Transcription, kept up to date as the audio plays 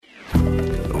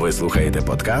Ви слухаєте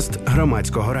подкаст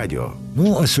Громадського радіо.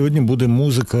 Ну, а сьогодні буде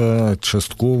музика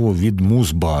частково від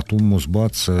МузБату.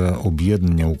 МузБат – це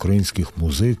об'єднання українських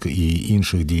музик і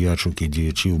інших діячок і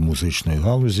діячів музичної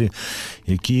галузі,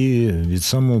 які від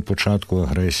самого початку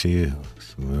агресії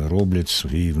роблять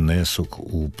свій внесок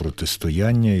у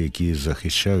протистояння, які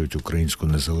захищають українську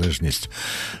незалежність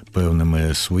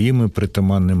певними своїми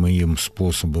притаманними їм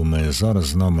способами. Зараз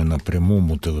з нами на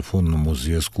прямому телефонному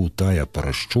зв'язку Тая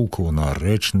Паращук, вона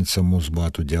речниця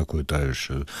МузБату. Дякую, Таю,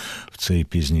 що в цей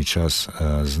пізній час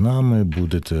з нами.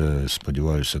 Будете,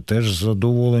 сподіваюся, теж з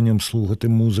задоволенням слухати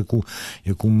музику,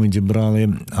 яку ми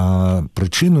дібрали. А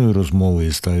причиною розмови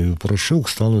із Таєю Паращук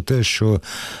стало те, що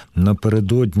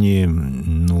напередодні,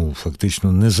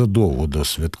 фактично незадовго до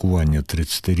святкування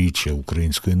 30-річчя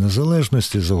української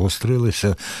незалежності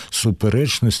загострилися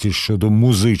суперечності щодо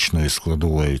музичної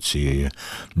складової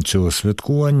цього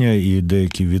святкування, і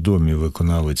деякі відомі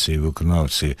виконавиці і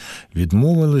виконавці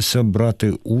відмовилися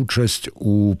брати участь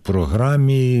у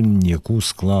програмі, яку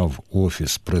склав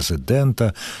Офіс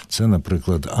президента. Це,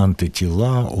 наприклад,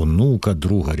 «Антитіла», «Онука»,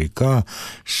 «Друга ріка»,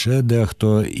 ще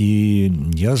дехто. І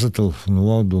я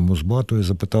зателефонував до МузБату і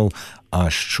запитав, а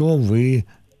що ви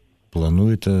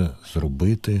плануєте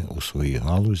зробити у своїй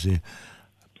галузі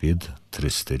під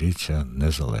 30-річчя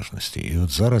незалежності? І от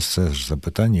зараз це ж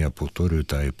запитання я повторюю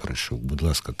Таї Паращук. Будь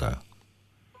ласка, Тая.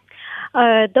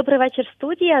 Добрий вечір,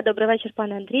 студія. Добрий вечір,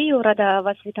 пане Андрію. Рада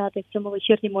вас вітати в цьому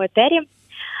вечірньому етері.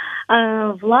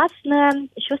 Власне,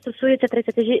 що стосується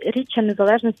 30-річчя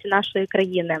незалежності нашої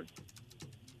країни.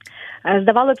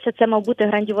 Здавалося б, це мав бути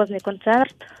грандіозний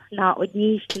концерт на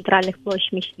одній з центральних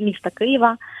площ міста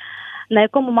Києва, на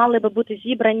якому мали би бути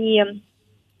зібрані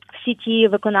всі ті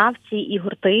виконавці і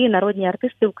гурти, народні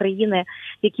артисти України,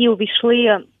 які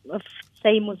увійшли в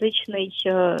цей музичний,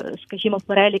 скажімо,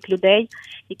 перелік людей,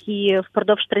 які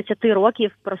впродовж 30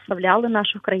 років прославляли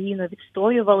нашу країну,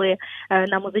 відстоювали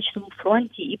на музичному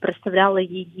фронті і представляли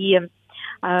її,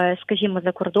 скажімо,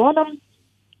 за кордоном.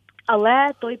 Але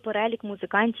той перелік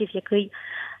музикантів, який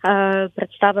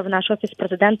представив наш Офіс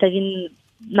президента, він,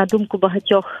 на думку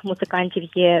багатьох музикантів,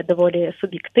 є доволі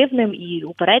суб'єктивним і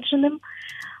упередженим,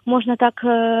 можна так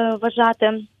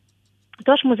вважати.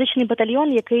 Тож музичний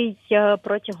батальйон, який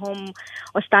протягом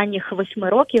останніх 8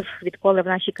 років, відколи в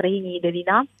нашій країні йде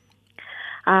війна,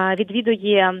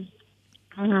 відвідує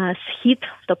Схід,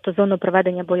 тобто зону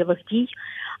проведення бойових дій,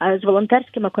 з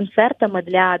волонтерськими концертами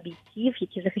для бійців,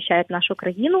 які захищають нашу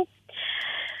країну.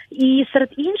 І серед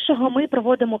іншого ми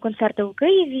проводимо концерти у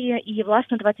Києві, і,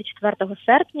 власне, 24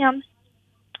 серпня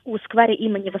у сквері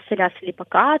імені Василя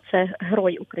Сліпака, це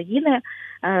герой України,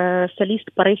 соліст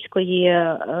Паризької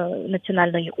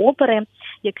національної опери,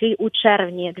 який у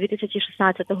червні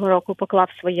 2016 року поклав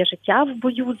своє життя в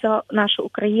бою за нашу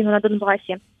Україну на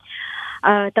Донбасі.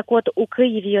 Так от у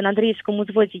Києві на Андріївському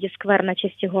узвозі є сквер на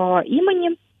честь його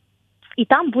імені, і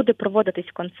там буде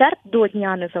проводитись концерт до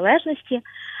Дня Незалежності.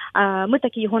 Ми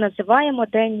так і його називаємо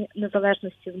 «День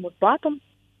Незалежності з МузБатом».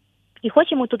 І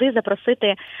хочемо туди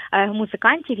запросити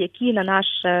музикантів, які, на наш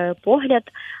погляд,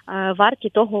 варті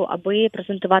того, аби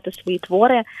презентувати свої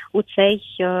твори у цей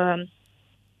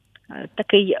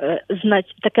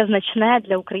таке значне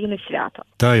для України свято.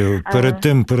 Таю,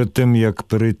 перед тим, як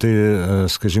перейти,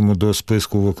 скажімо, до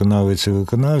списку виконавиць і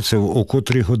виконавців, о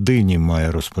котрій годині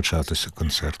має розпочатися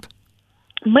концерт?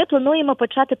 Ми плануємо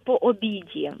почати по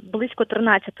обіді, близько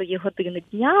 13-ї години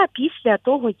дня, після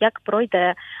того, як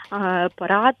пройде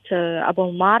парад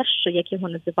або марш, як його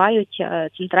називають,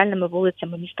 центральними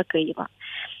вулицями міста Києва.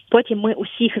 Потім ми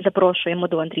усіх запрошуємо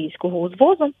до Андріївського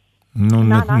узвозу.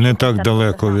 Не так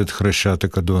далеко від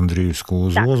Хрещатика до Андріївського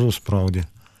узвозу, так. Справді.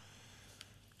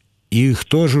 І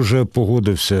хто ж уже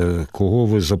погодився, кого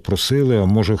ви запросили, а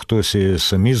може хтось і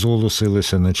самі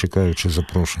зголосилися, не чекаючи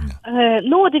запрошення?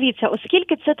 Дивіться,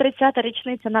 оскільки це 30-та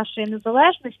річниця нашої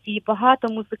незалежності, і багато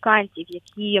музикантів,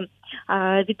 які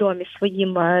відомі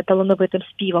своїм талановитим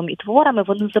співом і творами,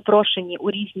 вони запрошені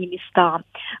у різні міста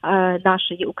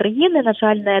нашої України, на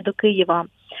жаль, не до Києва.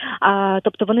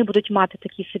 Тобто вони будуть мати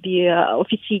такі собі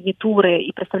офіційні тури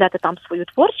і представляти там свою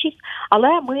творчість,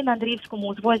 але ми на Андріївському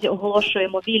узвозі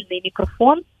оголошуємо вільний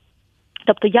мікрофон.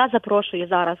 Тобто я запрошую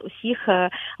зараз усіх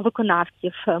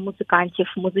виконавців,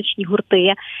 музикантів, музичні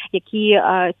гурти, які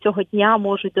цього дня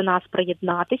можуть до нас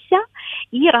приєднатися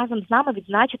і разом з нами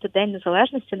відзначити День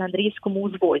Незалежності на Андріївському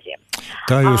узвозі.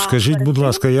 Таю, скажіть, будь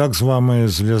ласка, як з вами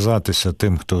зв'язатися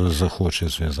тим, хто захоче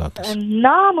зв'язатися?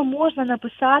 Нам можна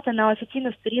написати на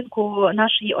офіційну сторінку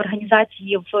нашої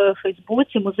організації в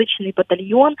Фейсбуці «Музичний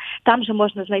батальйон». Там же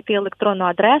можна знайти електронну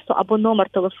адресу або номер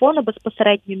телефону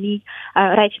безпосередньо мій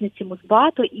речниці МузБату.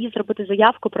 МузБату і зробити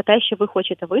заявку про те, що ви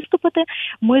хочете виступити.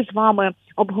 Ми з вами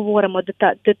обговоримо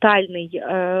детальний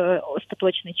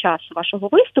остаточний час вашого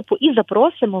виступу і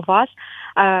запросимо вас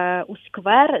у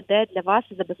сквер, де для вас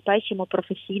забезпечимо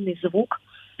професійний звук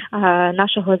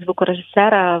нашого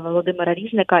звукорежисера Володимира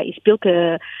Різника і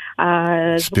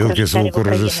спілки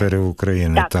звукорежисерів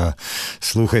України. Та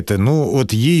слухайте,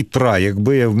 от їй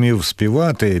якби я вмів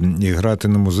співати і грати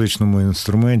на музичному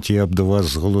інструменті, я б до вас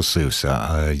зголосився.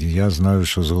 А я знаю,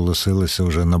 що зголосилися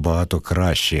вже набагато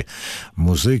кращі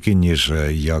музики, ніж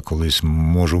я колись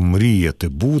можу мріяти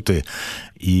бути.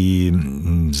 І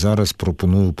зараз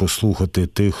пропоную послухати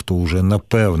тих, хто вже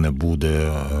напевне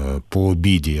буде по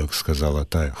обіді, як сказала,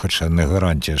 хоча не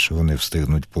гарантія, що вони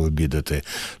встигнуть пообідати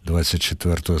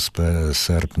 24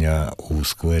 серпня у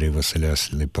сквері Василя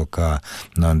Сліпака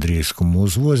на Андріївському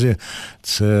узвозі.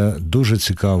 Це дуже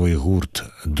цікавий гурт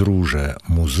 «Друже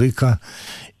музика»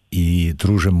 і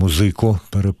 «Друже музико»,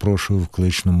 перепрошую, в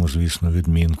кличному, звісно,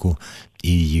 відмінку,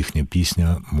 і їхня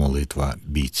пісня «Молитва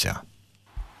бійця».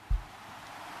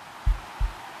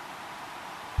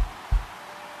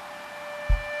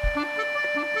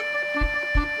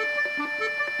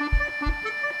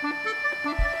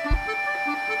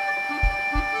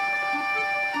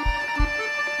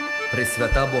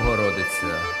 Пресвята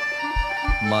Богородиця,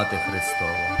 Мати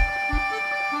Христова,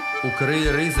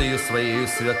 укрий ризою своєю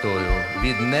святою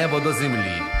від неба до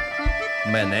землі,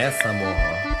 мене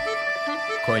самого,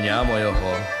 коня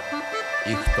мого,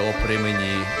 і хто при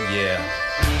мені є.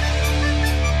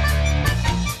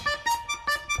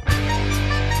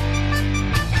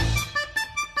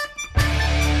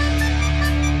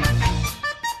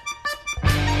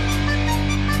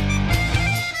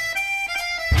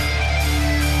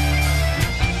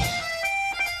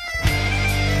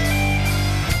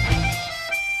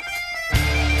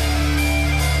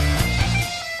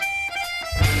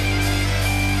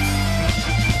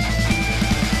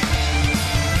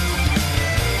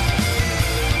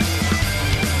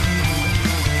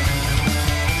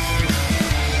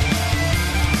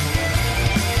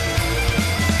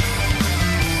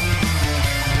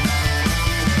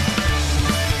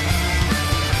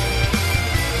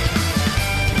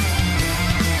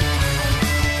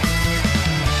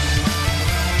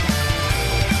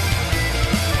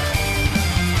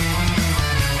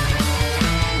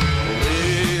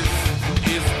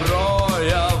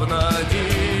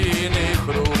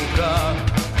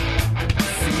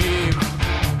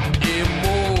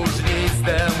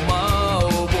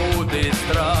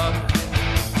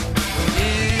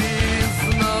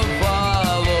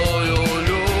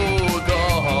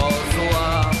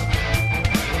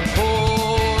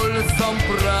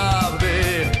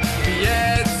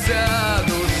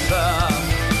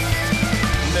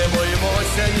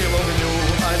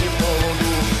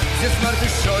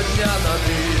 Щодня на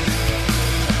ти,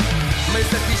 ми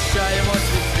захищаємо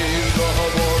від тихого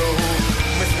ворогу,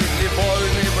 ми світлі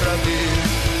вольні брати,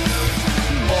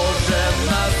 Боже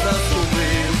нас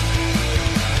заступив,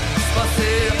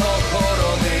 спаси,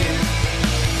 охорони,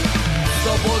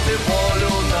 свободи,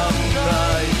 волю нам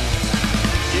дай,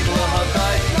 і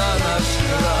благодать на наш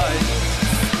край,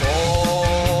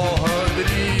 спогад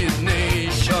рідний,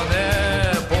 що не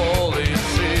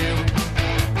полишив,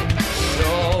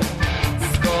 щоб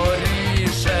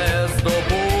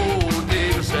здобути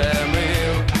вже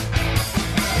мир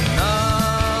на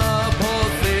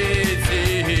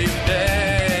позиції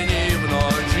вдень і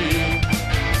вночі,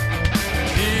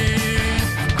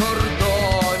 від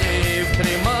кордонів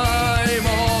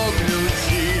тримаймо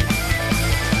ключі,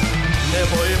 не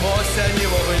боїмося ні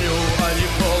вогню, ані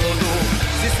холоду,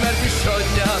 зі смерті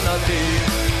щодня на ти,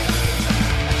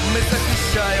 ми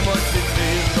захищаємо від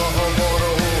тихого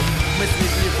ворогу, ми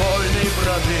світлі вольні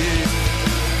брати,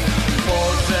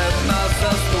 Боже нас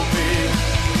заступи,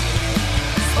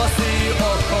 спаси,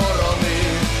 охорони,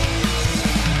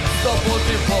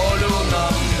 здобути волю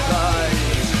нам дай,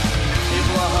 і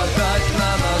благодать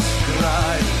на наш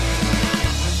край.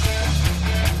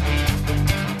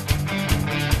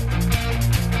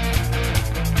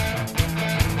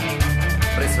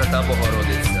 Пресвята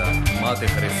Богородиця, Мати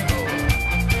Христова,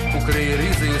 укрий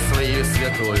ризою своєю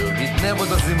святою від неба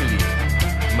до землі,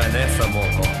 мене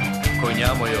самого,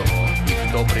 коня мого, і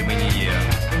хто при мені є.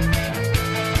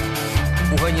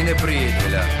 Угані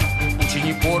неприятеля,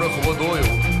 учині порох водою,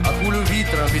 а кулю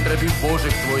вітром від рабів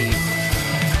Божих твоїх.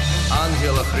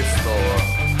 Ангела Христова,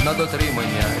 на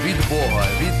дотримання від Бога,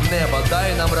 від неба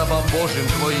дай нам рабам Божим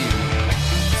твоїм.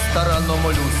 Старанно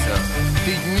молюся,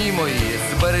 ти дні мої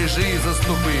збережи і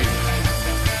заступи.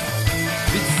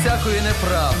 Від всякої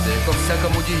неправди, ко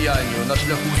всякому діянню на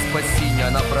шляху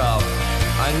спасіння направ.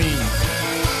 Амінь.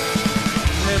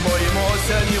 Не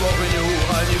боїмося ні вогню,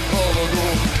 ані холоду,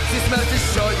 зі смерті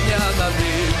щодня на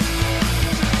дим.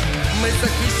 Ми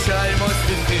захищаємось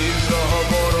від хижого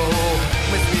ворогу,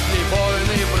 ми світлі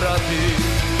воїни, брати.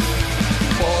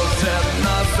 Боже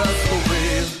нас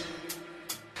заступив,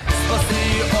 спаси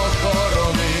і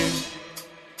охорони,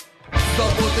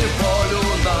 здобути волю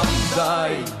нам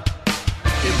дай,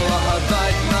 і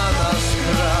благодать на наш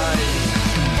край.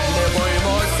 Не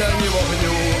боїмося ні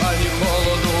вогню, ані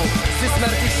холоду, зі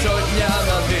смерті щодня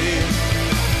на дим.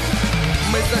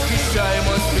 Ми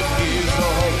захищаємось від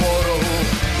хижого ворогу,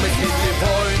 ми світлі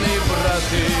воїни,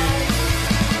 брати.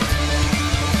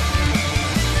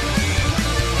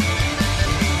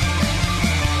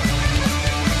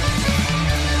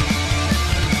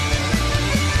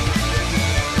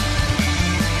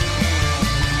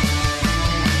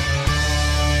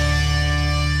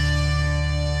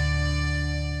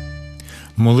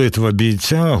 Молитва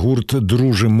бійця, гурт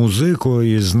 «Друже музико»,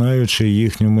 і знаючи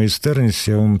їхню майстерність,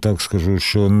 я вам так скажу,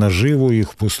 що наживо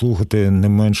їх послухати не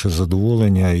менше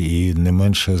задоволення і не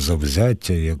менше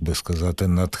завзяття, як би сказати,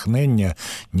 натхнення,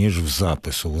 ніж в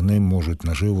запису. Вони можуть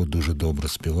наживо дуже добре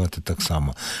співати так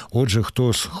само. Отже,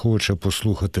 хто хоче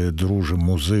послухати «Друже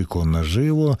музико»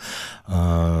 наживо,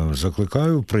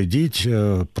 закликаю, прийдіть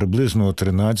приблизно о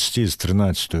 13-й, з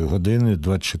 13-ї години,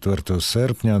 24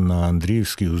 серпня на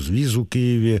Андріївський узвіз у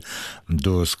Києві,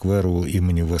 до скверу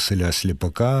імені Василя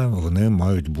Сліпака. Вони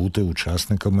мають бути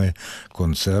учасниками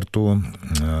концерту,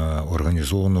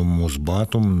 організованого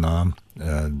МузБатом на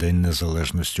День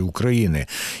Незалежності України.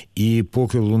 І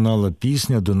поки лунала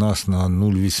пісня, до нас на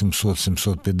 0800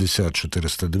 750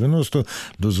 490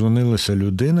 дозвонилася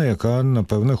людина, яка,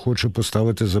 напевне, хоче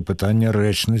поставити запитання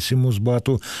речниці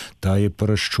МузБату Таї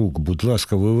Паращук. Будь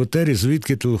ласка, ви в етері,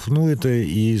 звідки телефонуєте,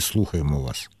 і слухаємо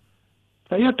вас.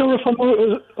 А я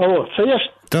телефоную. Алло, це я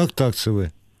ж? Так, це ви.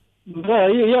 Да,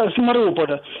 я з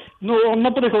Маріуполя. Ну,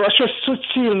 наприклад, а щось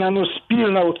суцільне,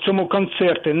 спільне в цьому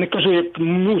концерті. Не кажу, як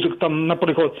музик, там,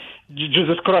 наприклад,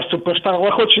 Jesus Christ Superstar,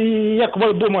 але хоч і як в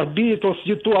альбомах Beatles,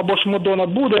 U2 або ж Мадонна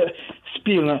буде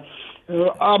спільно,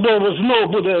 або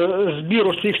знову буде збір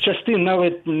усіх частин,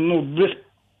 навіть, без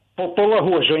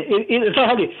полагоджень. І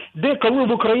взагалі, де, коли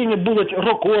в Україні будуть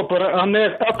рок-опери, а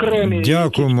не окремі?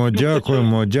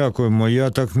 Дякуємо. Я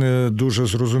так не дуже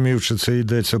зрозумів, чи це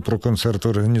йдеться про концерт,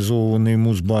 організований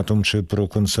МузБатом, чи про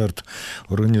концерт,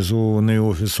 організований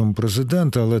Офісом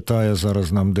президента, але Тая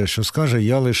зараз нам дещо скаже.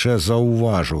 Я лише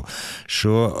зауважу,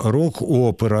 що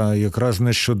рок-опера, якраз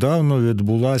нещодавно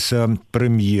відбулася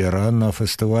прем'єра на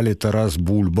фестивалі «Тарас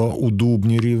Бульба» у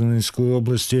Дубні Рівненської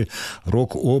області,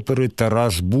 рок-опери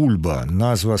 «Тарас Бульба».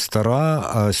 Назва стара,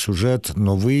 а сюжет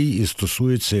новий і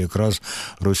стосується якраз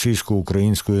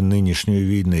російсько-української нинішньої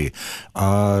війни.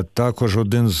 А також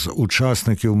один з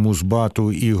учасників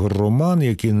МузБату Ігор Роман,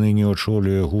 який нині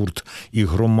очолює гурт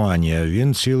 «Ігроманія»,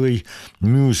 він цілий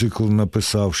мюзикл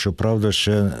написав, щоправда,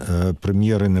 ще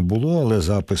прем'єри не було, але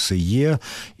записи є.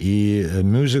 І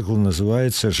мюзикл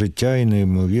називається «Життя і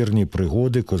неймовірні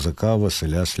пригоди козака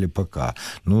Василя Сліпака».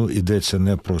 Йдеться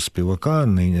не про співака,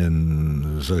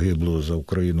 загиблого за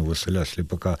Україну Василя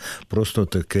Сліпака, просто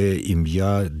таке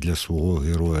ім'я для свого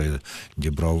героя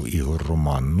дібрав Ігор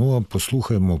Роман. А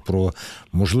послухаємо про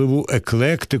можливу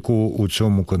еклектику у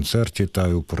цьому концерті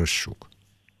Таю Паращук.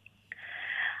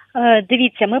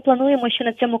 Дивіться, ми плануємо, що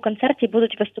на цьому концерті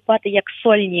будуть виступати як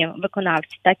сольні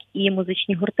виконавці, так і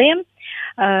музичні гурти.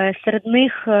 Серед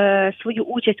них свою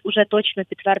участь уже точно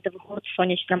підтвердив гурт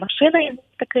 «Сонячна машина» із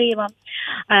Києва.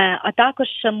 А також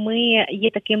ми є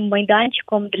таким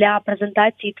майданчиком для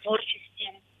презентації творчості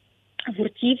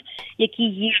гуртів, які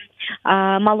є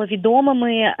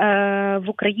маловідомими в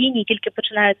Україні і тільки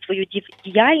починають свою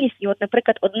діяльність. І от,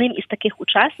 наприклад, одним із таких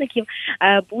учасників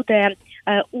буде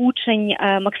учень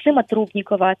Максима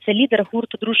Трубнікова. Це лідер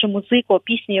гурту «Друже музико»,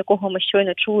 пісню якого ми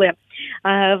щойно чули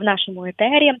в нашому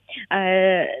етері.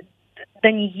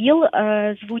 Даніїл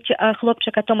звуть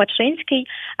хлопчика Томачинський,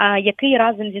 який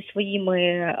разом зі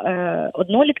своїми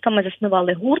однолітками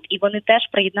заснували гурт, і вони теж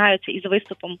приєднаються із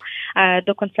виступом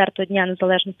до концерту Дня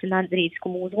Незалежності на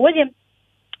Андріївському узвозі.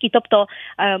 І тобто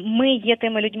ми є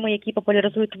тими людьми, які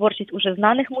популяризують творчість уже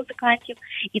знаних музикантів,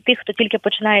 і тих, хто тільки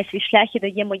починає свій шлях, і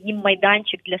даємо їм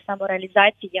майданчик для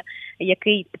самореалізації,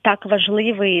 який так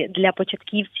важливий для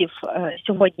початківців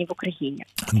сьогодні в Україні.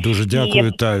 Дуже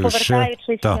дякую, Таю.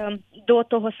 Повертаючись до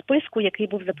того списку, який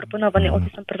був запропонований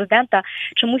Офісом президента,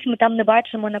 чомусь ми там не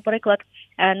бачимо, наприклад,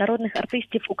 народних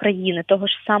артистів України, того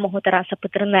ж самого Тараса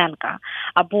Петрененка,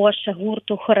 або ж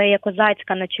гурту «Хорея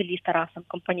Козацька» на чолі з Тарасом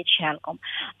Компаніченком,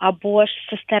 або ж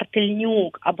сестер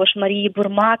Тельнюк, або ж Марії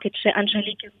Бурмаки чи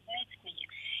Анжеліки Рудницької.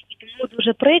 І Тому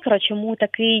дуже прикро, чому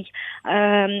такий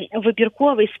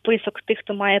вибірковий список тих,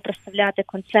 хто має представляти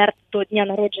концерт до дня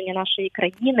народження нашої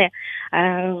країни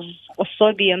в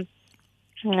особі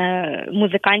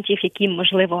музикантів, які,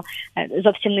 можливо,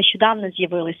 зовсім нещодавно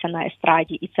з'явилися на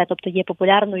естраді, і це, тобто, є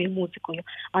популярною музикою,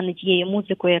 а не тією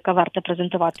музикою, яка варта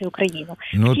презентувати Україну.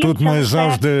 Ну, тут ми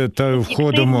завжди,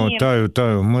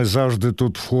 ми завжди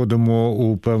тут входимо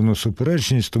у певну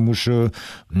суперечність, тому що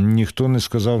ніхто не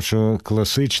сказав, що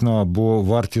класична або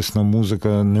вартісна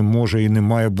музика не може і не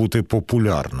має бути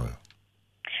популярною.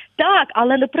 Так,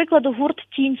 але, наприклад, гурт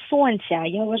 «Тінь сонця»,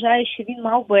 я вважаю, що він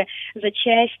мав би за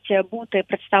честь бути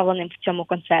представленим в цьому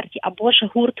концерті. Або ж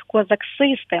гурт «Козак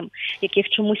Систем», яких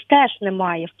чомусь теж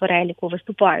немає в переліку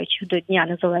виступаючих до Дня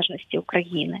Незалежності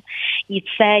України. І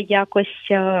це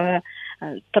якось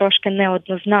трошки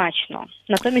неоднозначно.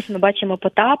 Натомість ми бачимо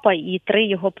Потапа і 3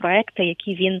 його проекти,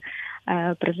 які він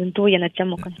презентує на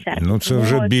цьому концерті. Ну, це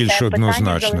вже більш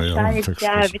однозначно. Я вам так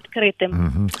скажу. Відкритим.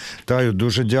 Угу. Таю,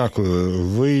 дуже дякую.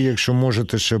 Ви, якщо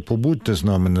можете, ще побудьте з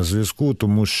нами на зв'язку,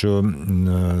 тому що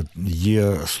є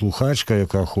слухачка,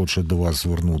 яка хоче до вас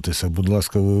звернутися. Будь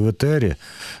ласка, ви в етері.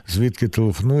 Звідки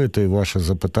телефонуєте і ваше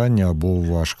запитання або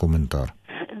ваш коментар?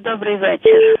 Добрий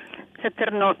вечір. Це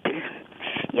Тернопіль.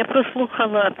 Я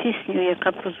прослухала пісню,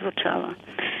 яка прозвучала.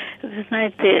 Ви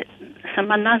знаєте,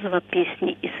 сама назва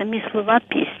пісні і самі слова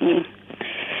пісні,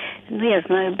 я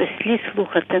знаю, без слів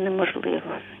слухати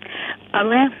неможливо.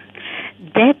 Але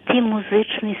де ті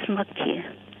музичні смаки?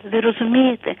 Ви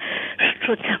розумієте,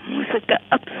 що ця музика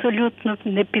абсолютно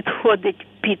не підходить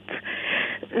під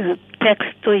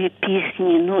текст тої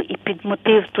пісні, і під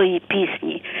мотив тої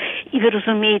пісні. І ви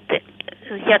розумієте,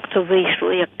 як то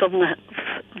вийшло, як то в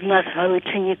нас в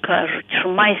Галичині кажуть, що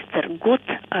майстер гуд,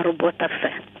 а робота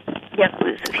фе.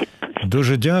 Дякую за відповідь.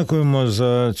 Дуже дякуємо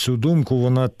за цю думку.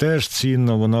 Вона теж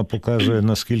цінна, вона показує,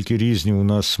 наскільки різні у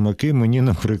нас смаки. Мені,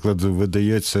 наприклад,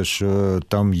 видається, що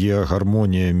там є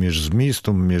гармонія між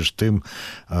змістом, між тим,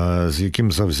 з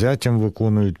яким завзяттям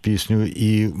виконують пісню,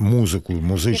 і музикою,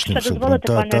 музичним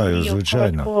супротивом.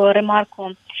 Звичайно. Ремарку.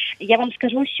 Я вам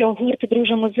скажу, що гурт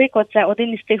 «Друже музико» – це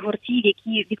один із тих гуртів,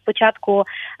 які від початку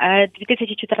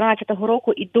 2014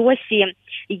 року і досі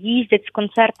їздять з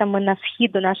концертами на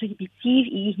схід до наших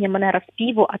бійців, і їхня манера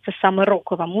співу, а це саме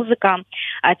рокова музика,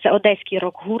 це одеський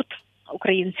рок-гурт,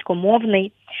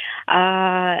 українськомовний.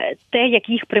 Те, як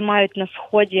їх приймають на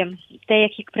Сході, те,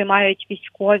 як їх приймають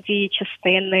військові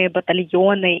частини,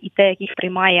 батальйони, і те, як їх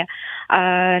приймає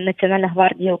Національна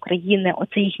гвардія України,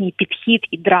 оце їхній підхід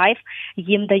і драйв,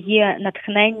 їм дає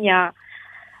натхнення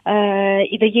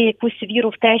і дає якусь віру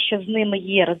в те, що з ними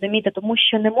є, розумієте? Тому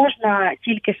що не можна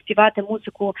тільки співати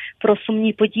музику про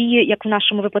сумні події, як в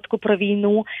нашому випадку про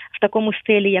війну, в такому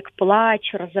стилі, як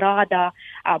плач, розрада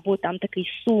або там такий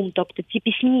сум. Тобто ці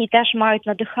пісні теж мають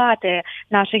надихати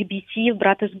наших бійців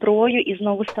брати зброю і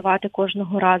знову ставати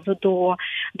кожного разу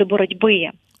до боротьби.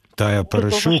 Тая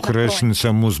Перещук,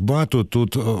 речниця МузБату.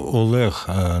 Тут Олег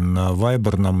на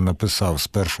Viber нам написав,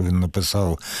 спершу він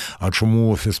написав, а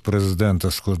чому Офіс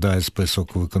президента складає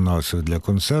список виконавців для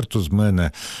концерту? З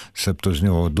мене, себто з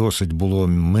нього, досить було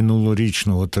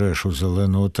минулорічного трешу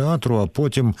Зеленого театру, а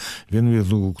потім він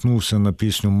відгукнувся на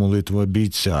пісню «Молитва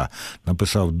бійця».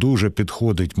 Написав, дуже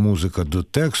підходить музика до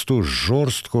тексту,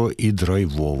 жорстко і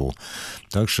драйвово.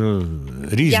 Так що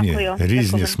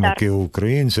різні смаки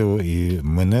українців, і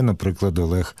мене, наприклад,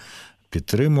 Олег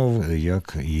підтримав,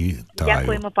 як і Таю.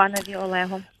 Дякуємо панові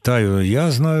Олегу. Таю,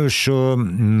 я знаю, що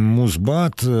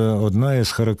МузБат, одна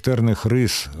із характерних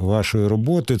рис вашої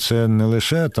роботи, це не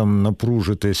лише там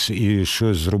напружитись і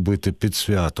щось зробити під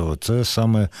свято, це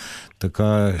саме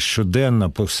така щоденна,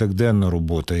 повсякденна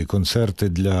робота, і концерти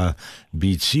для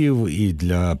бійців, і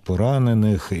для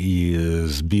поранених, і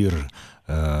збір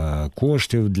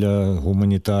коштів для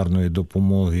гуманітарної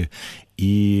допомоги,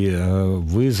 і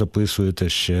ви записуєте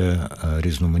ще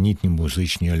різноманітні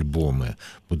музичні альбоми.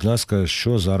 Будь ласка,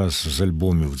 що зараз з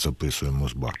альбомів записує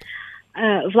МузБат?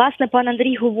 Власне, пан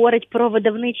Андрій говорить про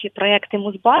видавничі проекти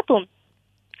МузБату,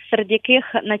 серед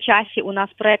яких на часі у нас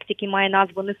проект, який має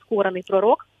назву «Нескорений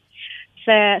пророк».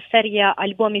 Це серія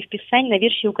альбомів пісень на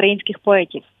вірші українських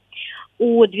поетів.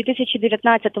 У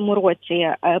 2019 році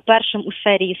першим у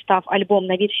серії став альбом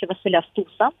на вірші Василя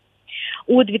Стуса.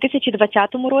 У 2020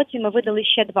 році ми видали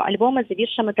ще 2 альбоми за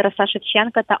віршами Тараса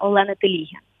Шевченка та Олени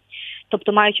Теліги.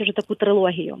 тобто маючи вже таку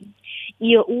трилогію.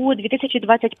 І у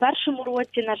 2021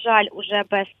 році, на жаль, уже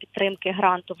без підтримки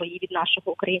грантової від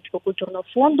нашого Українського культурного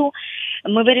фонду,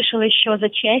 ми вирішили, що за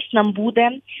честь нам буде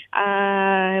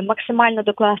максимально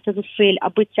докласти зусиль,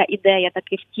 аби ця ідея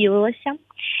таки втілилася.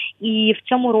 І в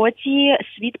цьому році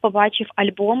світ побачив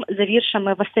альбом за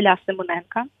віршами Василя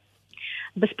Симоненка,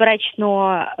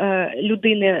 безперечно,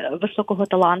 людини високого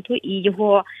таланту, і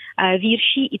його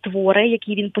вірші і твори,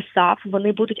 які він писав,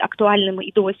 вони будуть актуальними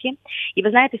і досі. І ви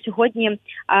знаєте, сьогодні,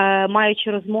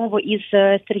 маючи розмову із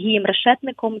Сергієм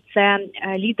Решетником, це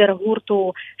лідер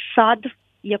гурту «Сад»,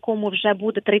 якому вже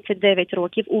буде 39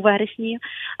 років у вересні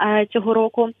цього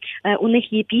року, у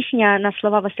них є пісня на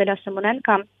слова Василя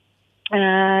Симоненка,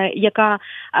 яка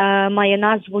має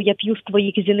назву «Я п'ю з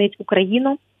твоїх зіниць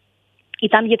Україну». І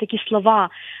там є такі слова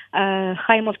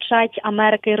 «Хай мовчать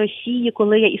Америка і Росії,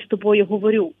 коли я із тобою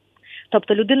говорю».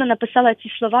 Тобто людина написала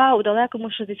ці слова у далекому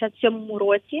 67-му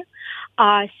році,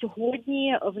 а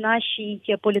сьогодні в нашій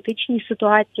політичній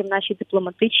ситуації, в нашій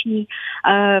дипломатичній,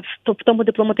 в тому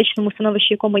дипломатичному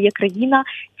становищі, якому є країна,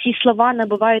 ці слова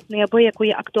набувають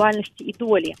неабиякої актуальності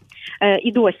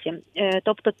і досі.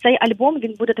 Тобто цей альбом,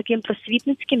 він буде таким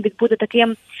просвітницьким, він буде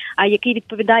таким, який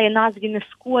відповідає назві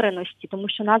нескореності, тому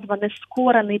що назва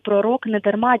 «Нескорений пророк» не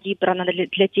дарма дібрана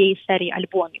для цієї серії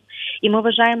альбомів. І ми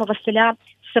вважаємо Василя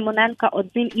Симоненка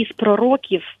одним із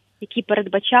пророків, які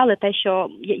передбачали те, що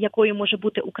якою може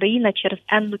бути Україна через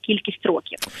енну кількість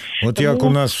років. От тому... як у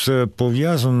нас все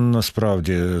пов'язано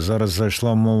насправді, зараз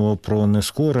зайшла мова про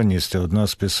нескореність. Одна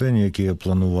з пісень, які я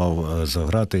планував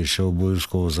заграти і ще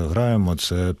обов'язково заграємо,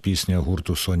 це пісня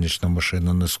гурту «Сонячна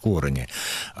машина Нескорені».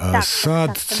 «Сад»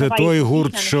 – це той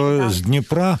гурт, що з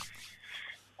Дніпра?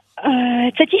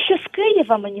 Це ті, що з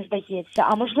Києва, мені здається,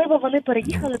 а можливо вони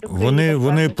переїхали до Києва.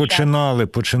 Вони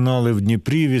починали в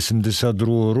Дніпрі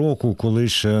 82-го року, коли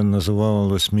ще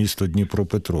називалось місто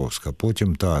Дніпропетровська.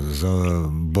 Потім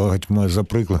за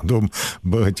прикладом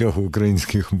багатьох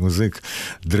українських музик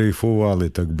дрейфували,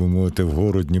 так би мовити,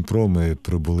 вгору Дніпром і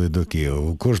прибули до Києва.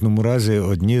 У кожному разі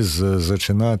одні з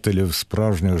зачинателів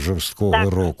справжнього жорсткого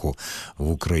року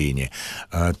в Україні.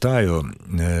 Таю,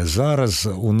 зараз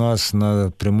у нас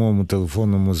на прямому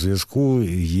телефонному зв'язку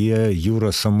є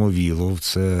Юра Самовілов,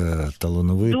 це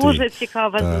талановитий. Дуже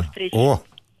цікава зустріч.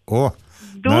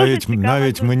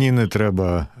 Навіть мені не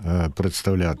треба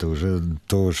представляти, вже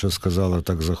того, що сказала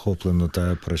так захоплено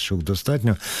Тая Прощук,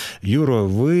 достатньо. Юро,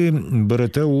 ви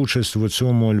берете участь в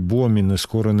цьому альбомі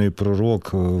 «Нескорений пророк»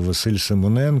 Василь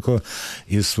Симоненко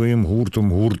із своїм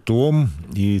гуртом,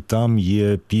 і там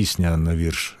є пісня на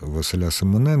вірш Василя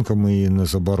Симоненка, ми її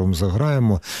незабаром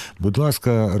заграємо. Будь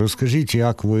ласка, розкажіть,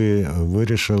 як ви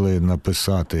вирішили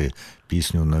написати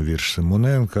пісню на вірш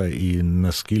Симоненка і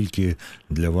наскільки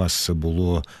для вас це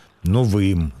було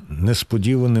новим,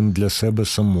 несподіваним для себе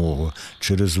самого,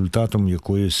 чи результатом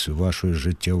якоїсь вашої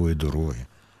життєвої дороги?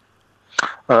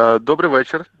 Добрий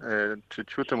вечір. Чи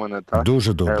чути мене, так?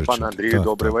 Дуже добре. Пане Андрію,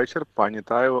 добрий вечір. Пані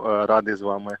Таю, радий з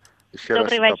вами ще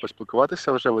раз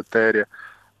поспілкуватися вже в етері.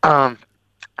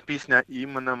 Пісня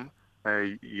 «Іменем»,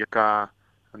 яка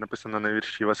написана на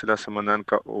вірші Василя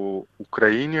Симоненка «У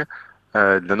Україні»,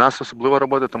 для нас особлива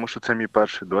робота, тому що це мій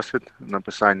перший досвід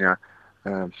написання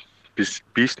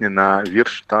пісні на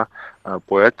вірш та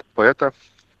поета,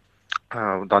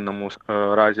 в даному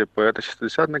разі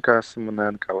поета-шістдесятника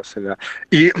Симоненка Василя.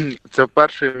 І це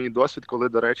перший мій досвід, коли,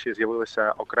 до речі,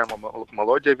 з'явилася окрема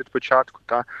мелодія від початку,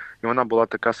 і вона була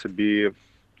така собі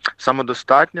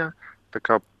самодостатня,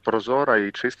 така прозора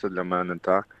і чиста для мене.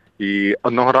 І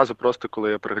одного разу просто,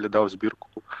 коли я переглядав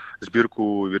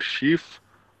збірку віршів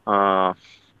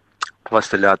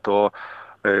Василя, то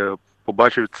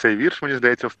побачив цей вірш, мені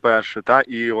здається, вперше,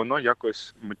 і воно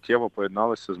якось миттєво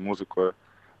поєдналося з музикою.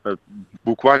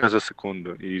 Буквально за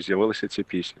секунду, і з'явилися ці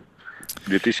пісні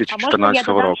 2014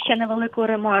 року. А можна я додам ще невелику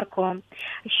ремарку,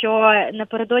 що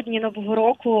напередодні Нового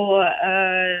року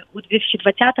у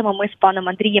 2020-му ми з паном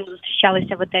Андрієм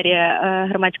зустрічалися в етері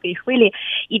громадської хвилі,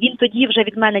 і він тоді вже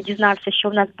від мене дізнався, що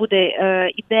в нас буде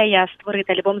ідея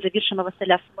створити альбом за віршами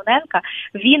Василя Симоненка.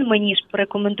 Він мені ж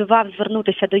порекомендував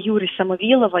звернутися до Юри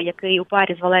Самовілова, який у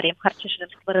парі з Валерієм Харчишиним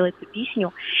створили цю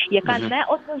пісню, яка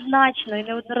неоднозначно і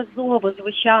неодноразово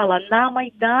звучала звучала на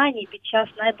Майдані під час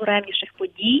найбуремніших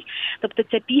подій. Тобто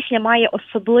ця пісня має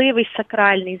особливий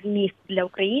сакральний зміст для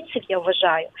українців, я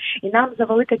вважаю. І нам за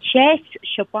велика честь,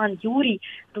 що пан Юрій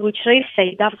долучився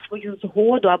і дав свою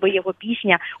згоду, аби його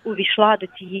пісня увійшла до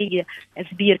цієї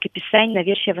збірки пісень на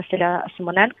вірші Василя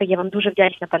Симоненка. Я вам дуже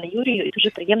вдячна, пане Юрію, і дуже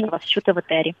приємно вас чути в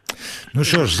етері. Ну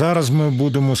що ж, зараз ми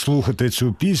будемо слухати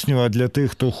цю пісню, а для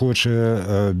тих, хто хоче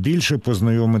більше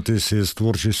познайомитися з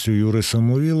творчістю Юри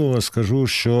Самовілова, скажу,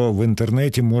 що в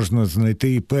інтернеті можна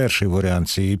знайти і перший варіант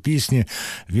цієї пісні.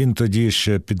 Він тоді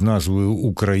ще під назвою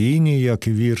 «Україні», як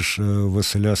і вірш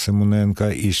Василя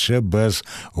Симоненка, і ще без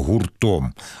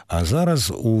 «Гуртом». А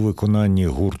зараз у виконанні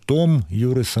 «Гуртом»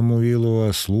 Юри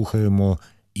Самовілова слухаємо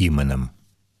 «Іменем».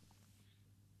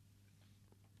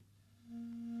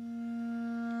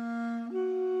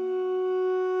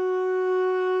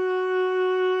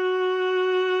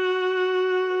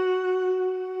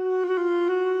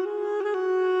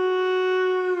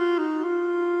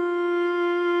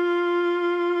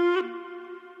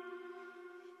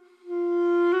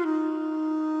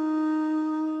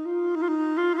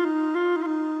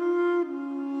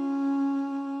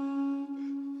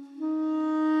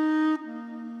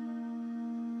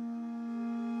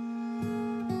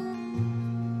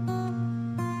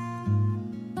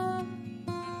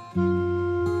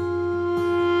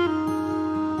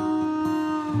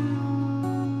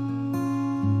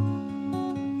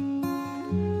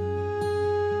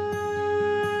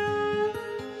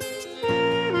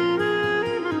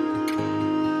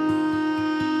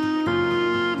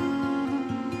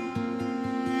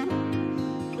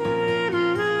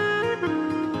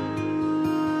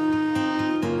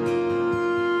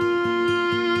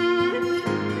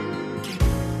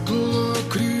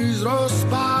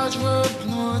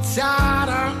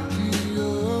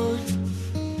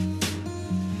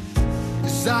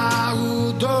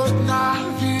 Загудуть на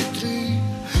вітрі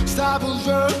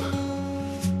стабуже.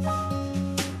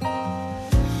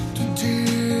 Тоді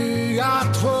я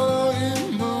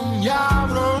твоїм ім'ям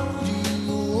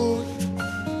родію,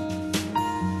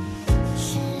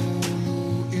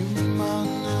 сумую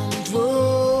іменем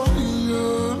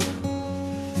твоїм.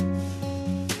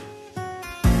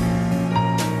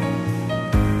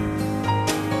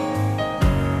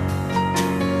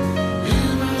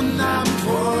 Іменем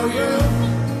твоїм.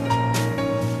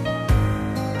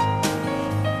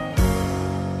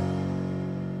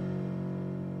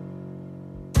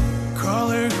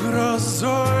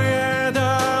 Грозує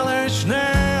далечне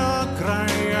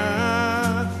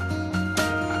окрая,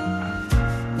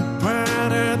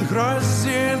 перед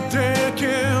грозі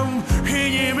диким і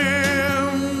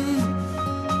німим,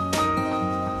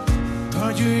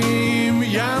 тоді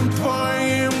ім'ям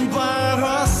твоїм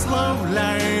благословляю,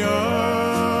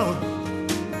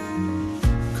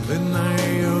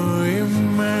 клинаю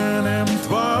іменем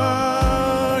твоїм.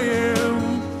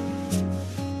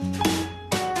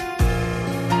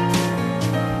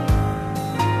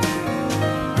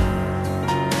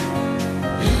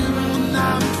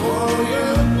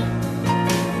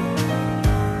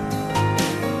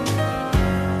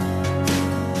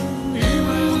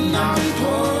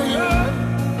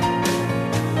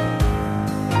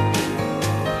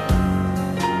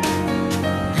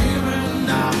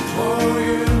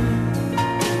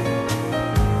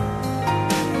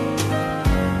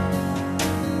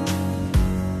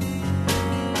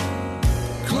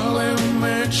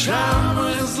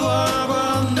 Мечами злого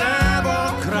небо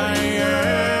крає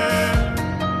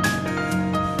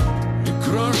і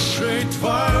крошить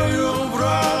твою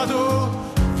вроду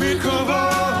вікову.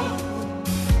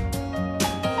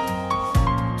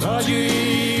 Тоді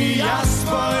я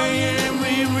своїм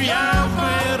ім'ям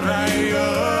вмираю,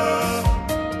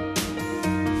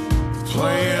 в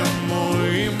твоєму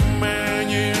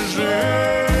імені живу.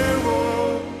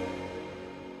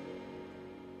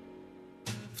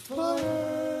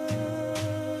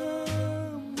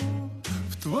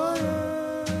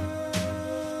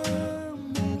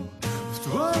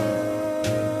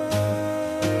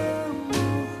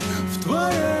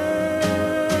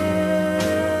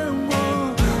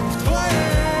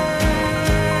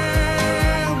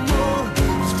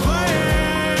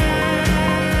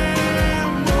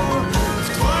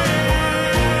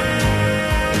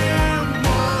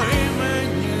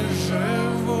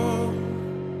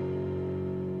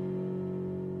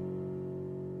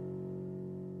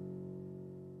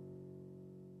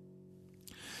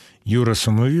 Юра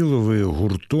Самовілов,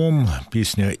 «Гуртом»,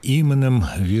 пісня «Іменем»,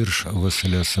 вірш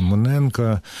Василя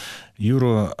Симоненка.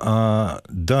 Юро, а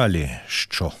далі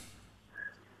що?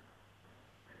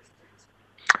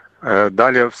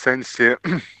 Далі в сенсі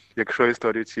якщо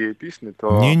історію цієї пісні,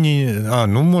 то... Ні.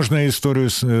 Можна історію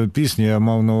пісні, я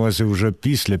мав на увазі вже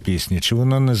після пісні. Чи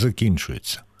вона не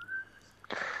закінчується?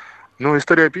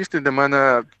 Історія пісні для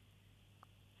мене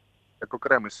як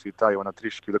окремий світ, і вона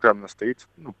трішки окремо стоїть.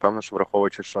 Певно, що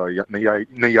враховуючи, що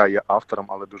не я є автором,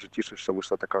 але дуже тішу, що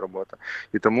вийшла така робота.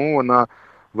 І тому вона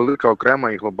велика,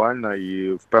 окрема і глобальна,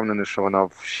 і впевнений, що вона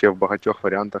ще в багатьох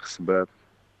варіантах себе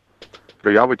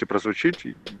проявить і прозвучить.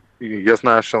 І я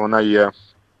знаю, що вона є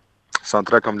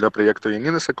саундтреком для проєкту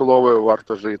Яніни Соколової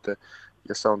 «Варто жити»,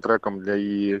 є саундтреком для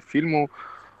її фільму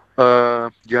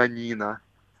 «Яніна».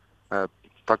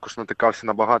 Також натикався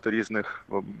на багато різних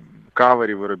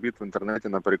каверів і робіт в інтернеті,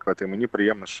 наприклад. І мені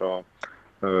приємно, що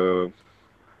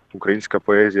українська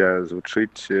поезія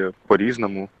звучить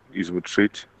по-різному і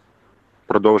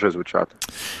продовжує звучати.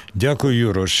 Дякую,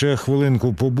 Юро. Ще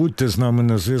хвилинку побудьте з нами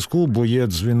на зв'язку, бо є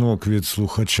дзвінок від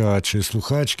слухача чи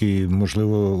слухачки, і,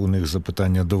 можливо, у них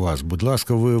запитання до вас. Будь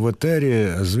ласка, ви в етері,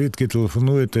 звідки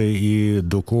телефонуєте і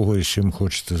до кого і з чим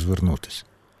хочете звернутися?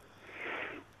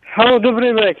 Алло,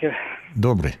 добрий вечір.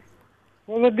 Добрий.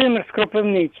 Володимир з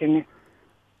Кропивниччини.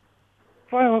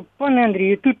 Пане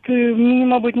Андрію, тут мені,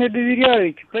 мабуть, не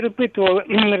довіряють. Перепитував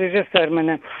режисер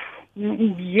мене.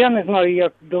 Я не знаю,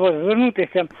 як до вас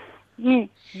звернутися.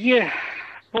 Є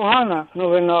погана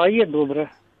новина, а є добра.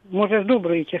 Може, з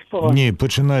доброї чи з поганої? Ні,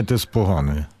 починайте з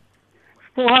поганої.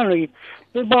 З поганої.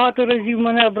 Ви багато разів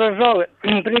мене ображали,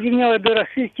 прирівняли до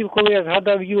расистів, коли я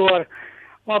згадав ЮАР.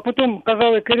 А потім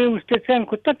казали Кирилу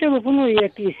Стеценку, та телефонує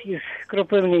якийсь із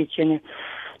Кропивниччини.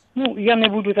 Я не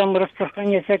буду там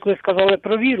розпространятися, як ви сказали,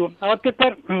 про віру. А от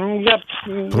тепер я...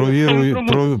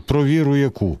 Про віру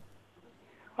яку?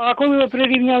 А коли ви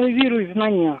прирівняли віру і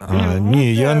знання?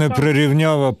 Ні, я не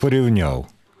прирівняв, а порівняв.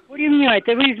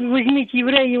 Порівняйте, ви візьміть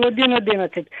Євреїв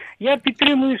 1.11. Я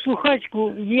підтримую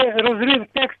слухачку, є розрив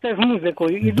текста з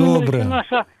музикою. І думаю, що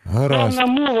наша правна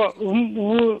мова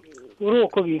в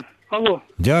урокові. Алло.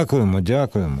 Дякуємо.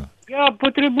 Я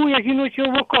потребую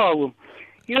жіночого вокалу.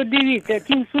 І от дивіться,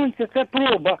 «Тінь сонця» – це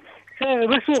проба, це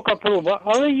висока проба.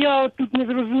 Але я тут не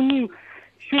зрозумів,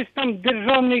 щось там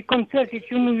державний концерт, і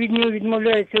чому від нього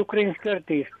відмовляються українські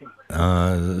артисти.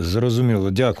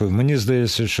 Зрозуміло, дякую. Мені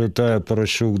здається, що Тая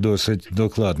Порощук досить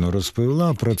докладно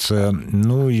розповіла про це.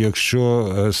 Якщо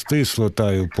стисло,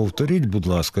 Таю, повторіть, будь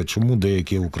ласка, чому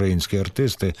деякі українські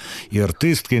артисти і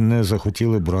артистки не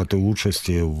захотіли брати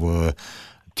участі в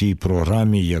тій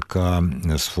програмі, яка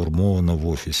сформована в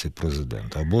Офісі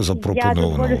президента, або запропонована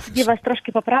Офісом? Я дозволю собі вас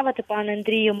трошки поправити, пане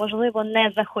Андрію. Можливо,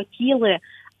 не захотіли,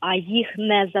 а їх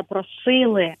не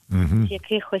запросили з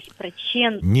якихось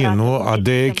причин. Ні, а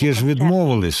деякі ж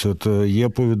відмовились. От є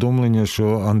повідомлення,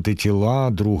 що «Антитіла»,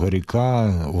 «Друга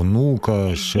ріка»,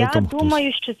 «Онука», ще я там хтось. Я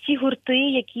думаю, що ці гурти,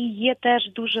 які є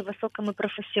теж дуже високими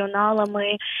професіоналами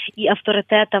і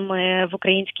авторитетами в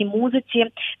українській музиці,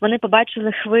 вони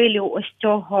побачили хвилю ось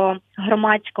цього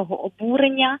громадського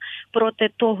обурення проти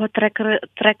того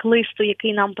трек-листу,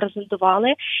 який нам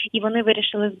презентували, і вони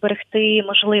вирішили зберегти,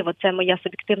 можливо, це моя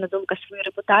суб'єктивна думка, свою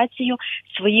репутацію,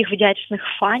 своїх вдячних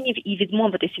фанів і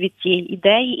відмовитись від цієї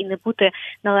ідеї і не бути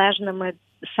належними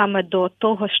саме до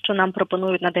того, що нам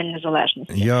пропонують на День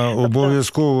Незалежності. Я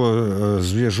обов'язково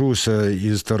зв'яжуся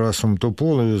із Тарасом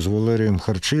Тополею, з Валерієм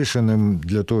Харчишиним,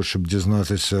 для того, щоб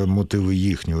дізнатися мотиви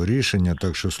їхнього рішення,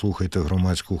 так що слухайте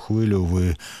громадську хвилю,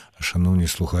 ви, шановні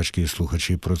слухачки і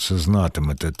слухачі, про це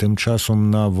знатимете. Тим часом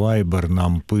на Viber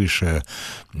нам пише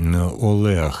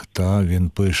Олег, він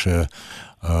пише: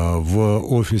 в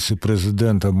Офісі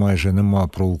президента майже нема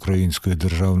проукраїнської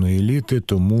державної еліти,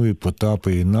 тому і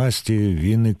Потапи, і Насті,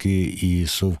 Вінники, і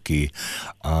Совки.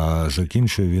 А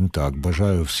закінчує він так: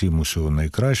 бажаю всім усього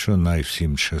найкращого, най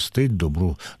всім щастить,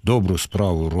 добру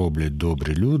справу роблять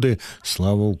добрі люди,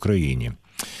 слава Україні.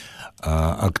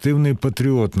 Активний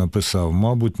патріот написав: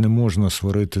 мабуть, не можна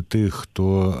сварити тих,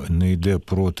 хто не йде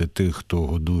проти тих, хто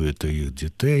годує їх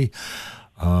дітей.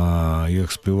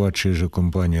 Як співача же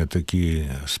компанія такі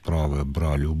справи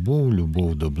бра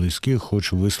любов до близьких.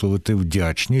 Хочу висловити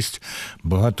вдячність.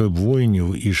 Багато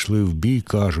воїнів ішли в бій,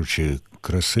 кажучи: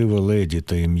 красива леді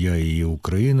та ім'я її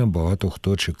Україна. Багато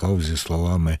хто чекав зі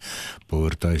словами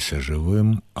 «повертайся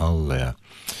живим, але».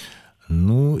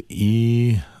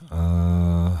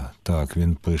 Так,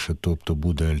 він пише, тобто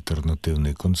буде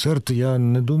альтернативний концерт. Я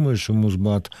не думаю, що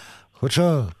МузБат,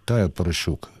 хоча Тая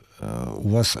Порощук, у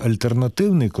вас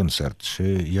альтернативний концерт чи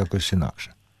якось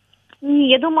інакше? Ні,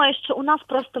 я думаю, що у нас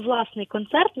просто власний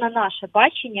концерт на наше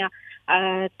бачення,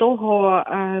 того,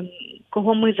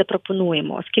 кого ми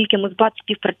запропонуємо, оскільки МузБат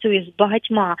співпрацює з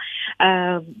багатьма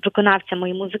виконавцями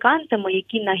і музикантами,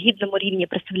 які на гідному рівні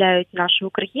представляють нашу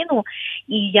Україну.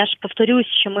 І я ж повторюсь,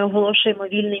 що ми оголошуємо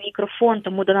вільний мікрофон,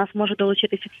 тому до нас можуть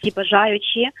долучитися всі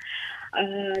бажаючі.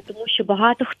 Тому що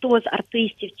багато хто з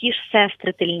артистів, ті ж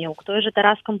сестри Тельнюк, той же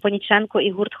Тарас Компаніченко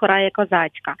і гурт Хорая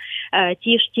Козацька,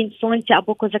 ті ж Тінь Сонця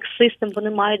або Козак Систем, вони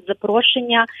мають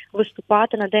запрошення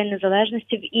виступати на День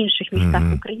Незалежності в інших містах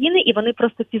України, і вони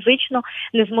просто фізично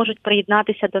не зможуть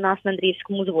приєднатися до нас на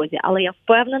Андріївському узвозі. Але я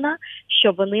впевнена,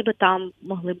 що вони би там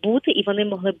могли бути, і вони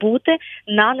могли бути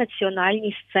на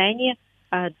національній сцені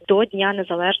до Дня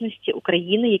Незалежності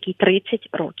України, який 30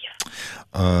 років.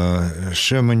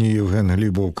 Ще мені Євген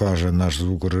Глібов каже, наш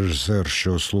звукорежисер,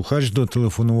 що слухач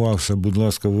дотелефонувався. Будь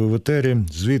ласка, ви в етері.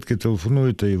 Звідки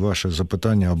телефонуєте і ваше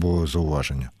запитання або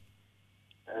зауваження?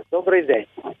 Добрий день.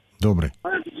 Добрий.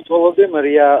 Володимир,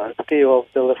 я з Києва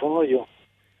телефоную.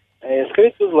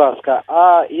 Скажіть, будь ласка,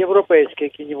 а європейські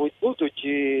які-небудь будуть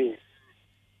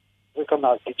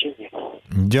виконавці чи ні?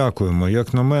 Дякуємо.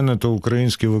 Як на мене, то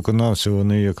українські виконавці,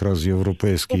 вони якраз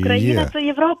європейські є. Україна – це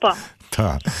Європа.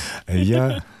 Так,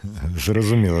 я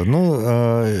зрозуміло.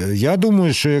 Я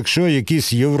думаю, що якщо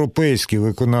якісь європейські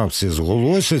виконавці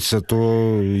зголосяться, то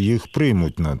їх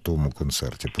приймуть на тому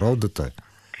концерті, правда так?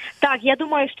 Так, я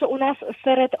думаю, що у нас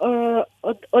серед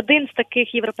один з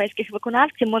таких європейських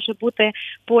виконавців може бути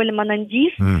Поль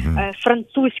Манандіс,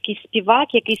 французький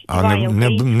співак, який співає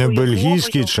українською не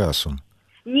бельгійський мовою. Часом?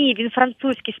 Ні, він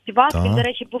французький співак, він, до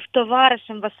речі, був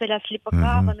товаришем Василя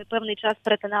Сліпака, вони певний час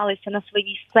перетиналися на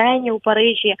своїй сцені у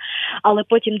Парижі, але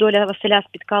потім доля Василя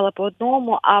спіткала по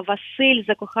одному, а Василь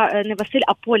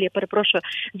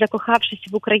закохавшись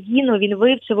в Україну, він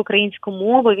вивчив українську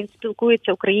мову, він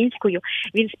спілкується українською,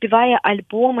 він співає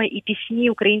альбоми і пісні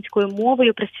українською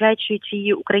мовою, присвячуючи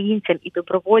її українцям і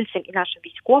добровольцям, і нашим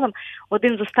військовим.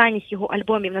 Один з останніх його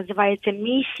альбомів називається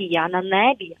 «Місія на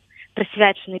небі»,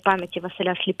 присвячений пам'яті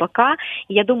Василя Сліпака.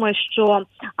 І я думаю, що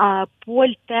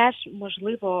Поль теж,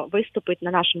 можливо, виступить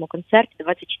на нашому концерті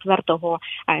 24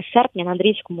 серпня на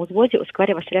Андріївському узвозі у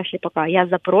сквері Василя Сліпака. Я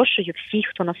запрошую всіх,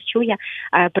 хто нас чує,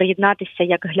 приєднатися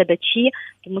як глядачі,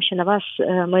 тому що на вас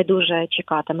ми дуже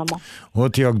чекатимемо.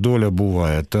 От як доля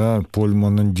буває, та Поль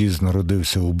Манандіс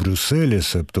народився у Брюсселі,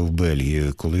 себто в Бельгії,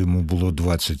 коли йому було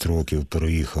 20 років,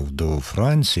 переїхав до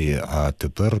Франції, а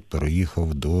тепер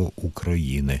переїхав до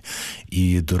України.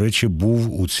 І, до речі,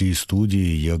 був у цій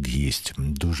студії як гість.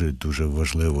 Дуже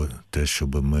важливо те,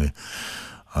 щоб ми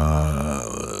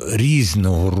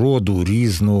різного роду,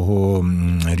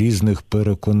 різних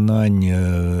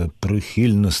переконань,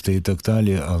 прихильностей і так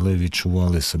далі, але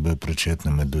відчували себе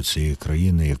причетними до цієї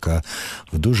країни, яка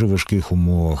в дуже важких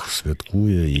умовах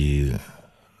святкує і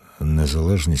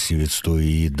незалежність і відстоює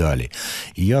її далі.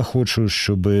 І я хочу,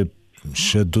 щоб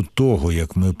ще до того,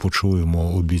 як ми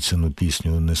почуємо обіцяну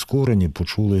пісню «Нескорені»,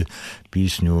 почули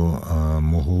пісню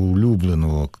мого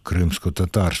улюбленого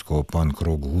кримсько-татарського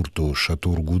панк-рок-гурту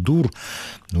 «Шатур-Гудур».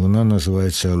 Вона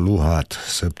називається «Лугат»,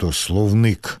 себто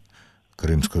 «Словник»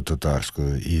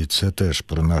 кримсько-татарською. І це теж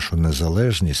про нашу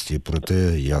незалежність і про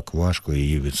те, як важко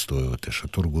її відстоювати.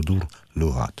 «Шатур-Гудур»,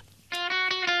 «Лугат».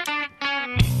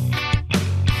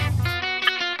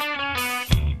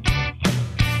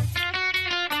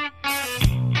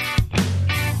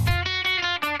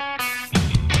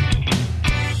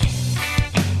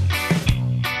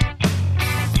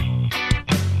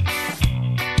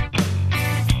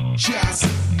 Час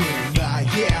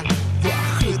минає,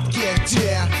 вахитки ті,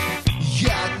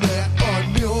 я не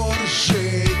омюр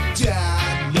життя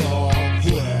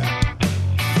нове.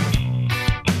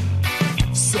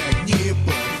 Все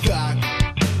ніби так,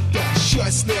 та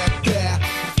щось не те,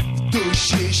 в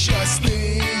душі щось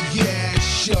ниє,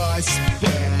 щось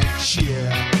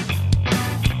пече.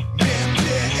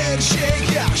 Менде ерше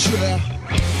якше,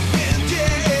 менде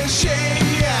ерше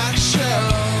якше.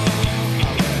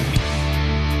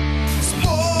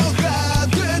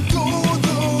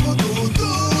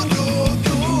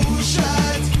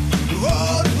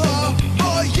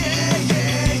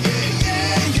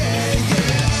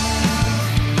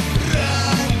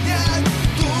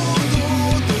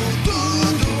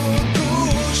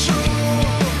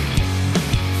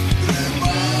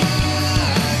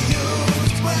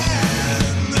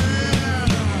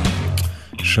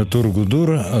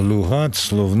 Шатур-Гудур, Лугат,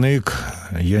 Словник.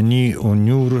 Яні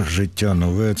Онюр, життя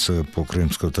нове, це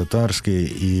по-кримсько-татарськи,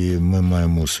 і ми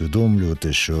маємо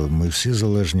усвідомлювати, що ми всі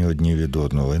залежні одні від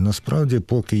одного. І насправді,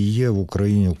 поки є в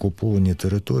Україні окуповані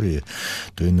території,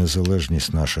 то і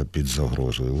незалежність наша під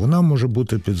загрозою. Вона може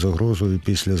бути під загрозою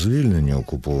після звільнення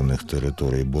окупованих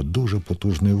територій, бо дуже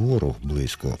потужний ворог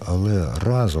близько, але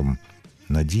разом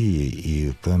надії і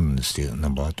впевненості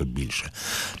набагато більше.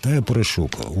 Тая Порощук,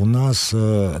 у нас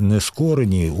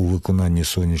нескорені у виконанні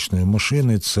сонячної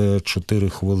машини це 4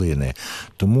 хвилини.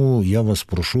 Тому я вас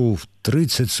прошу в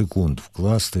 30 секунд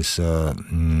вкластися,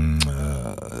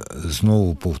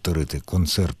 знову повторити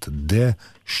концерт де,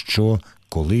 що,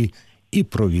 коли і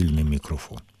про вільний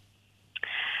мікрофон.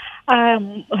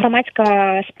 Громадська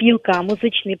спілка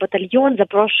 «Музичний батальйон»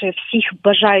 запрошує всіх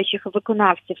бажаючих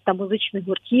виконавців та музичних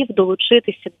гуртів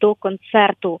долучитися до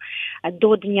концерту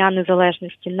до Дня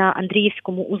Незалежності на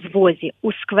Андріївському узвозі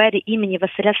у сквері імені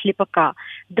Василя Сліпака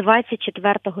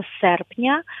 24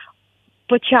 серпня.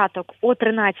 Початок о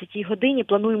 13-й годині.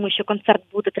 Плануємо, що концерт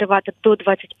буде тривати до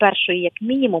 21-ї як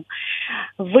мінімум.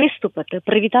 Виступити,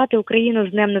 привітати Україну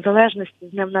з Днем Незалежності,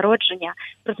 з Днем Народження,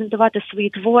 презентувати свої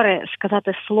твори,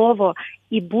 сказати слово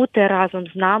і бути разом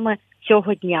з нами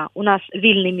цього дня. У нас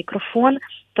вільний мікрофон,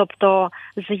 тобто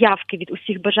заявки від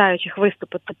усіх бажаючих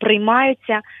виступити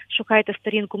приймаються. Шукайте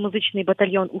сторінку «Музичний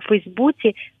батальйон» у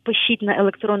Фейсбуці, пишіть на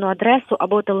електронну адресу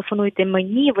або телефонуйте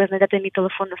мені, ви знайдете мій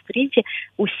телефон на сторінці.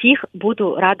 Усіх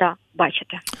буду рада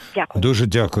бачити. Дякую. Дуже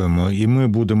дякуємо. І ми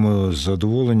будемо з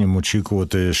задоволенням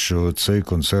очікувати, що цей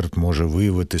концерт може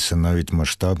виявитися навіть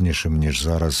масштабнішим, ніж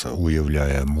зараз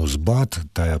уявляє МузБат.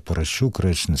 Тая Порощук,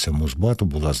 речниця МузБату,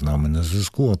 була з нами на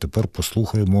зв'язку. А тепер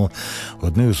послухаємо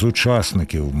одних з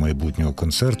учасників майбутнього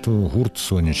концерту, гурт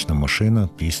 «Сонячна машина»,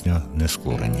 пісня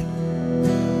 «Нескорені».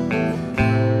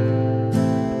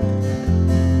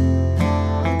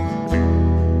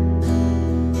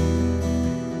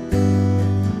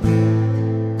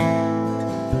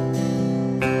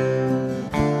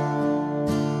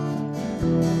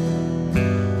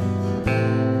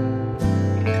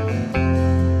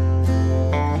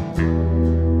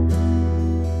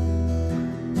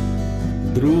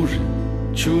 Друже,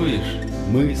 чуєш,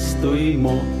 ми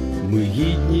стоїмо, ми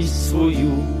гідність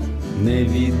свою не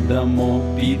віддамо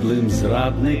підлим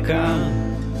зрадникам,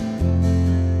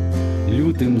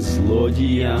 лютим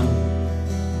злодіям.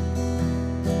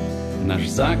 Наш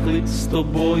заклик з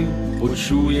тобою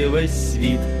почує весь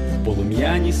світ,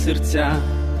 полум'яні серця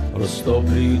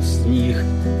розтоплюють сніг,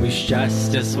 ми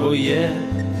щастя своє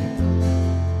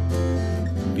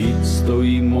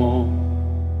відстоїмо.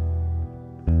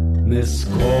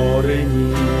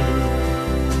 Нескорені,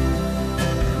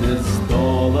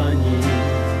 нездолані,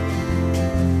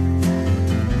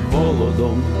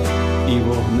 холодом і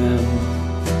вогнем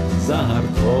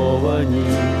загартовані,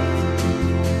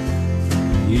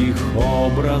 їх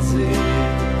образи,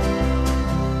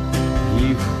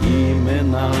 їх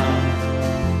імена,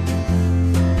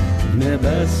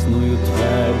 небесною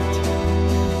твердь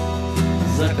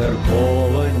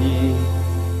закарбовані.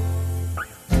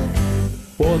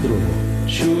 Подруго,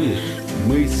 чуєш,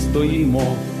 ми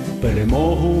стоїмо,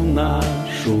 перемогу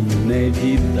нашу не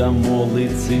віддамо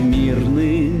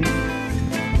лицемірним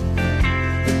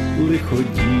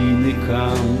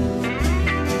лиходійникам.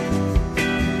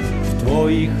 В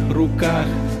твоїх руках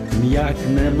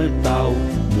м'якне метал,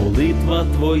 молитва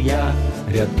твоя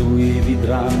рятує від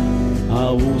ран,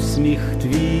 а усміх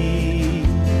твій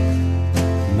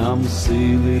нам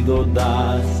сили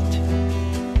додасть.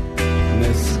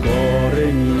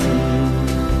 Нескорені,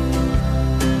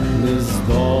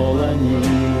 нездолані,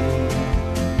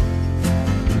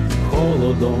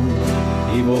 холодом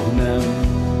і вогнем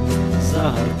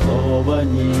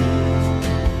загартовані,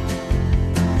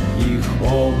 їх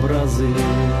образи,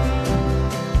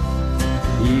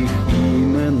 їх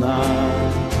імена,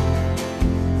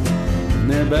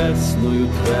 небесною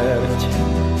твердь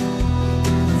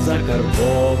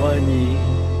закарбовані.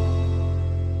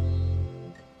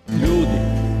 Люди,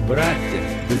 браття,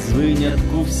 без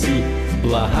винятку всі,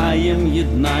 благаєм,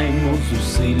 єднаймо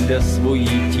зусилля свої,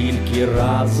 тільки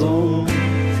разом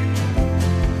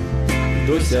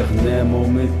досягнемо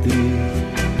мети.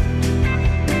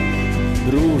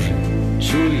 Друже,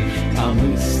 чуєш, а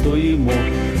ми стоїмо,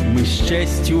 ми з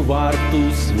честю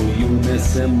варту свою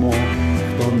несемо,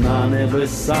 хто на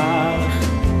небесах,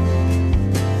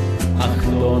 а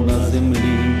хто на землі.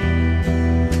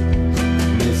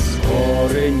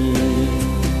 Нескорені,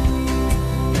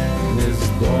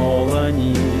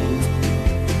 нездолані,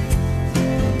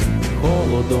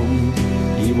 холодом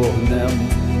і вогнем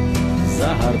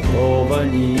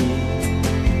загартовані,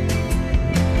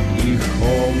 їх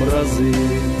образи,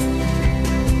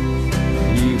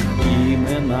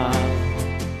 вогнена.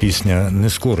 Пісня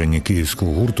 «Нескорені»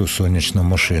 київського гурту «Сонячна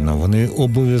машина». Вони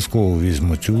обов'язково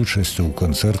візьмуть участь у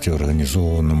концерті,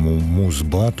 організованому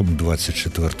МузБатом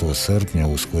 24 серпня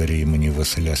у сквері імені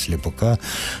Василя Сліпака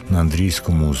на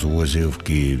Андріївському узвозі в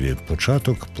Києві.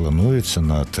 Початок планується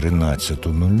на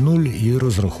 13:00 і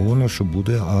розраховано, що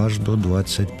буде аж до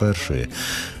 21:00.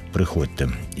 Приходьте.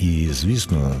 І,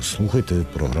 звісно, слухайте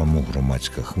програму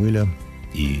 «Громадська хвиля»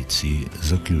 і ці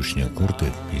заключні акорди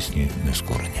пісні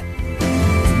 «Нескорені».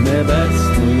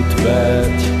 Небесною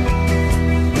твердь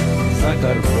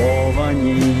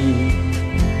закарбовані.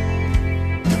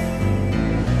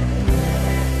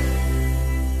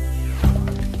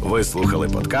 Ви слухали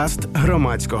подкаст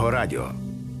Громадського радіо.